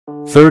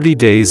30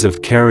 days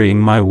of carrying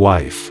my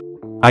wife.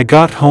 I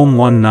got home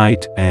one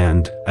night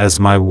and, as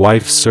my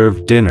wife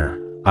served dinner,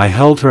 I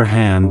held her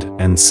hand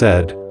and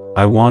said,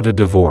 "I want a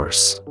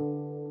divorce."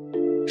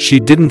 She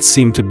didn't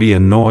seem to be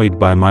annoyed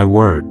by my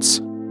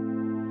words.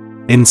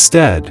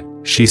 Instead,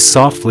 she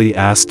softly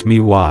asked me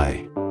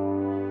why.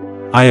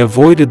 I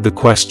avoided the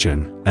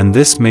question, and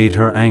this made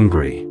her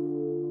angry.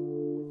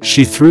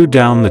 She threw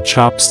down the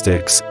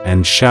chopsticks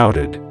and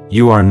shouted,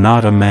 "You are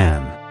not a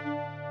man."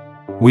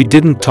 We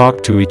didn't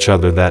talk to each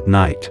other that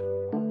night.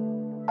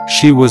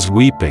 She was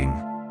weeping.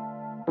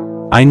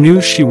 I knew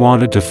she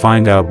wanted to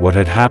find out what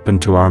had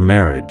happened to our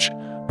marriage,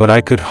 but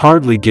I could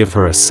hardly give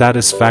her a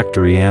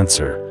satisfactory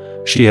answer.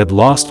 She had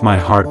lost my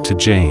heart to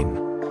Jane.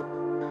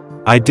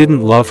 I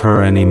didn't love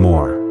her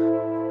anymore.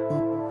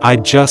 I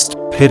just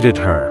pitied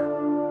her.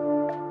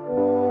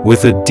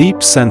 With a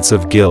deep sense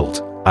of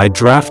guilt, I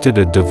drafted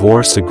a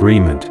divorce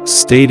agreement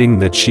stating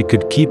that she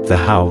could keep the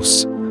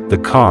house, the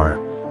car,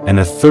 and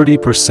a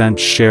 30%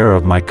 share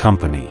of my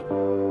company.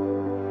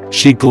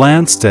 She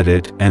glanced at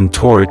it and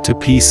tore it to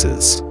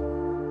pieces.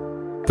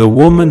 The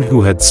woman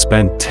who had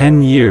spent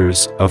 10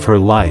 years of her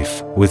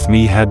life with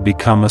me had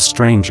become a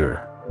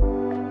stranger.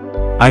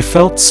 I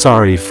felt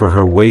sorry for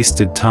her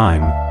wasted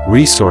time,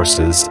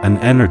 resources, and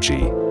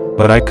energy,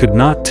 but I could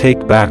not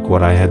take back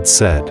what I had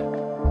said.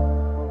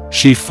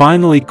 She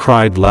finally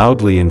cried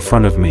loudly in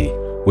front of me,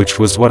 which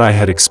was what I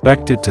had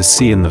expected to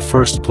see in the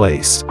first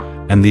place,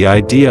 and the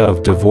idea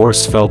of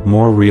divorce felt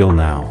more real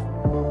now.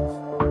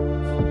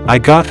 I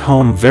got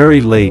home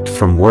very late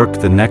from work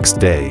the next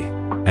day,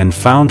 and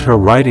found her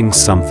writing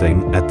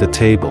something at the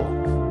table.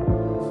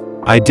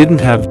 I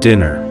didn't have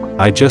dinner,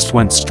 I just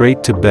went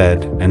straight to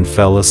bed and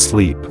fell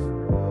asleep.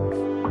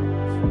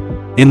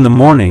 In the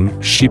morning,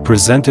 she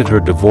presented her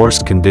divorce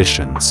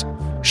conditions.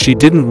 She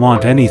didn't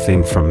want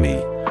anything from me,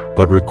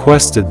 but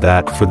requested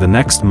that for the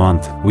next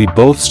month we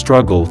both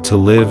struggle to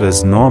live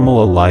as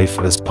normal a life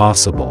as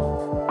possible.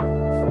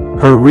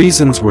 Her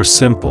reasons were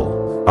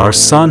simple. Our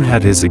son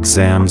had his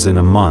exams in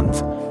a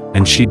month,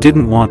 and she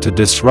didn't want to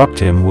disrupt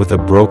him with a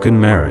broken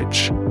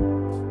marriage.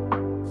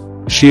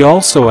 She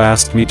also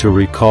asked me to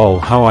recall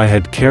how I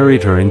had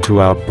carried her into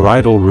our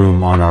bridal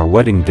room on our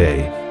wedding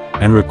day,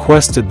 and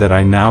requested that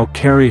I now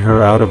carry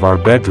her out of our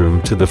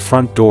bedroom to the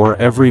front door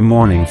every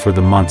morning for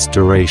the month's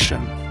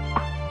duration.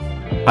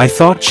 I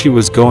thought she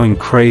was going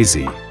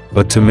crazy,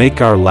 but to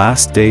make our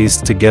last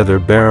days together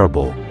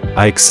bearable,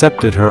 I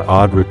accepted her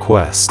odd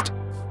request.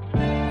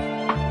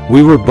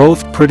 We were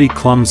both pretty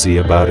clumsy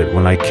about it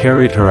when I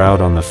carried her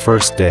out on the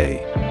first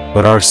day,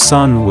 but our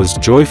son was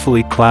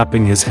joyfully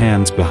clapping his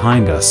hands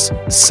behind us,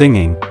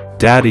 singing,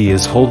 "Daddy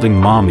is holding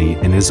Mommy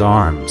in his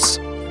arms."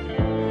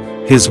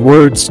 His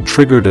words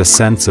triggered a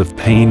sense of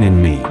pain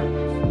in me.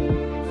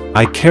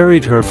 I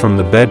carried her from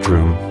the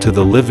bedroom to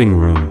the living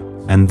room,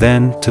 and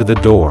then to the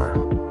door.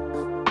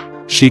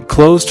 She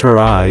closed her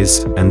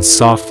eyes and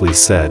softly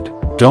said,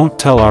 "Don't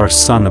tell our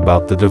son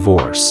about the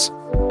divorce."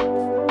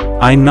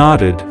 I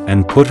nodded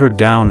and put her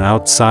down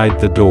outside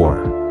the door.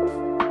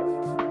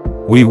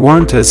 We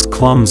weren't as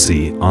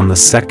clumsy on the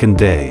second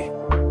day.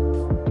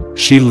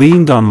 She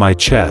leaned on my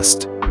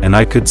chest, and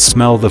I could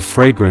smell the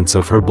fragrance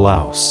of her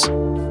blouse.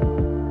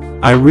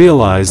 I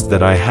realized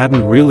that I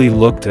hadn't really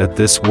looked at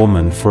this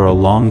woman for a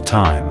long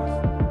time.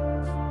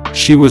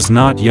 She was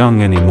not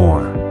young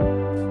anymore.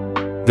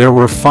 There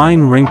were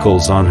fine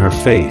wrinkles on her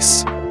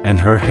face, and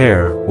her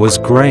hair was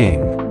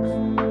graying.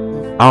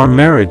 Our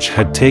marriage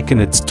had taken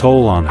its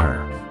toll on her.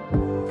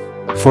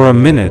 For a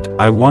minute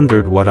I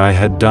wondered what I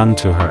had done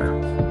to her.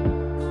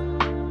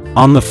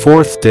 On the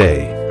fourth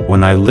day,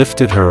 when I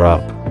lifted her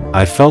up,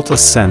 I felt a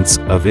sense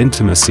of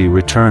intimacy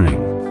returning.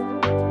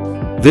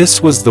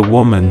 This was the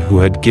woman who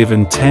had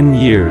given 10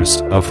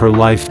 years of her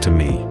life to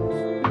me.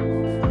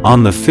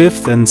 On the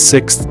fifth and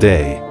sixth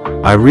day,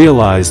 I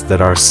realized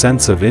that our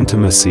sense of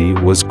intimacy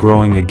was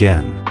growing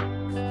again.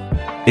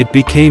 It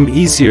became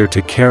easier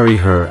to carry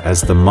her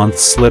as the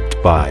months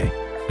slipped by,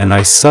 and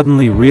I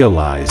suddenly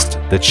realized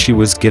that she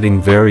was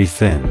getting very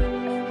thin.